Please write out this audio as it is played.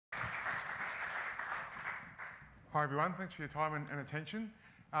Hi everyone, thanks for your time and attention.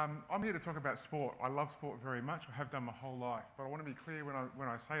 I'm here to talk about sport. I love sport very much, I have done my whole life, but I want to be clear when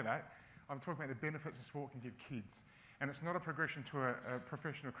I say that, I'm talking about the benefits that sport can give kids. And it's not a progression to a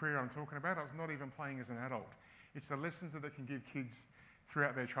professional career I'm talking about, it's not even playing as an adult. It's the lessons that it can give kids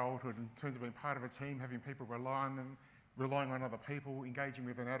throughout their childhood in terms of being part of a team, having people rely on them, relying on other people, engaging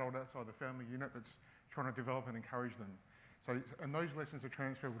with an adult outside the family unit that's trying to develop and encourage them. And those lessons are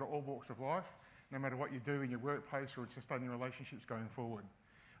transferable to all walks of life, no matter what you do in your workplace or sustaining relationships going forward.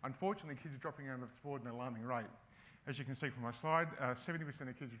 Unfortunately, kids are dropping out of the sport at an alarming rate. As you can see from my slide, 70%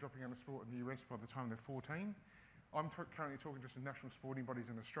 of kids are dropping out of sport in the US by the time they're 14. I'm currently talking to some national sporting bodies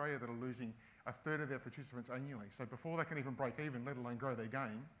in Australia that are losing a third of their participants annually. So before they can even break even, let alone grow their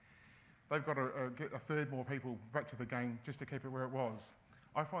game, they've got to get a third more people back to the game just to keep it where it was.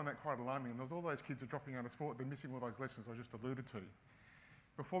 I find that quite alarming, and there's all those kids are dropping out of sport, they're missing all those lessons I just alluded to.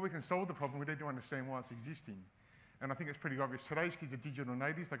 Before we can solve the problem, we need to understand why it's existing. And I think it's pretty obvious. Today's kids are digital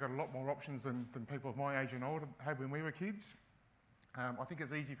natives. They've got a lot more options than people of my age and older had when we were kids. I think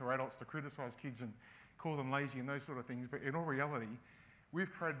it's easy for adults to criticise kids and call them lazy and those sort of things, but in all reality,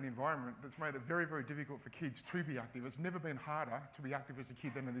 we've created an environment that's made it very, very difficult for kids to be active. It's never been harder to be active as a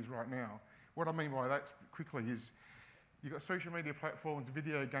kid than it is right now. What I mean by that quickly is you've got social media platforms,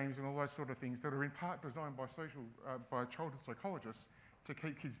 video games and all those sort of things that are in part designed by childhood psychologists to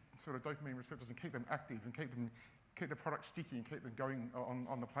keep kids' sort of dopamine receptors and keep them active and keep the product sticky and keep them going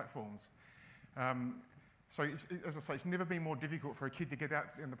on the platforms. So as I say, it's never been more difficult for a kid to get out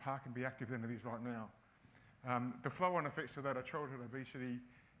in the park and be active than it is right now. The flow-on effects of that are childhood obesity,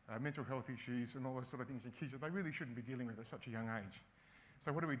 mental health issues and all those sort of things in kids that they really shouldn't be dealing with at such a young age.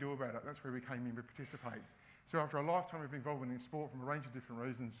 So what do we do about it? That's where we came in to participate. So after a lifetime of involvement in sport from a range of different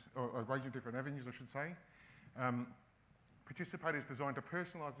reasons, or a range of different avenues I should say, Participate is designed to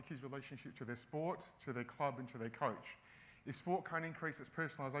personalise the kids' relationship to their sport, to their club and to their coach. If sport can't increase its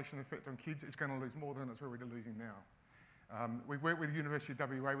personalisation effect on kids, it's going to lose more than it's already losing now. We work with the University of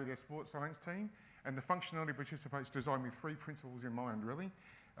WA with their sports science team, and the functionality of Participate is designed with three principles in mind, really.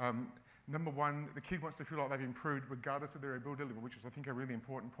 Number one, the kid wants to feel like they've improved regardless of their ability level, which is, I think, a really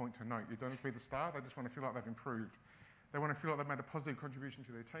important point to note. You don't have to be the star, they just want to feel like they've improved. They want to feel like they've made a positive contribution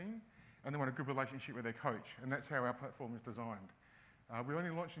to their team, and they want a good relationship with their coach, and that's how our platform is designed. We only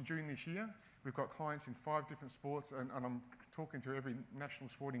launched in June this year. We've got clients in 5 different sports, and I'm talking to every national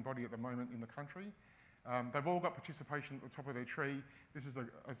sporting body at the moment in the country. They've all got participation at the top of their tree. This is at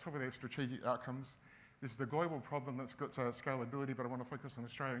the top of their strategic outcomes. This is the global problem that's got scalability, but I want to focus on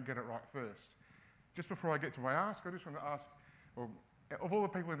Australia and get it right first. Just before I get to my ask, I just want to ask, well, of all the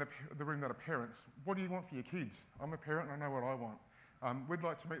people in the room that are parents, what do you want for your kids? I'm a parent and I know what I want. We'd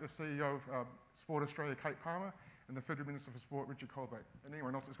like to meet the CEO of Sport Australia, Kate Palmer, and the Federal Minister for Sport, Richard Colbeck. And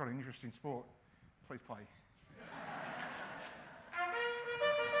anyone else that's got an interest in sport, please play.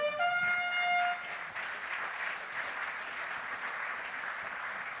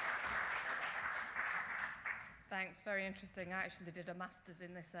 Thanks, very interesting. I actually did a master's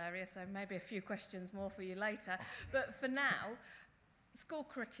in this area, so maybe a few questions more for you later. But for now, school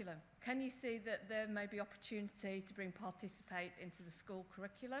curriculum. Can you see that there may be opportunity to bring Participate into the school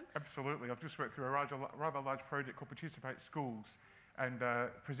curriculum? Absolutely. I've just worked through a rather large project called Participate Schools and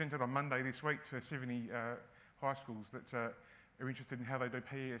presented on Monday this week to 70 high schools that are interested in how they do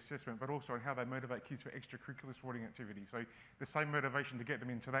PE assessment, but also in how they motivate kids for extracurricular sporting activities. So the same motivation to get them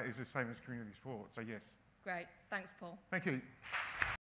into that is the same as community sport, so yes. Great. Thanks, Paul. Thank you.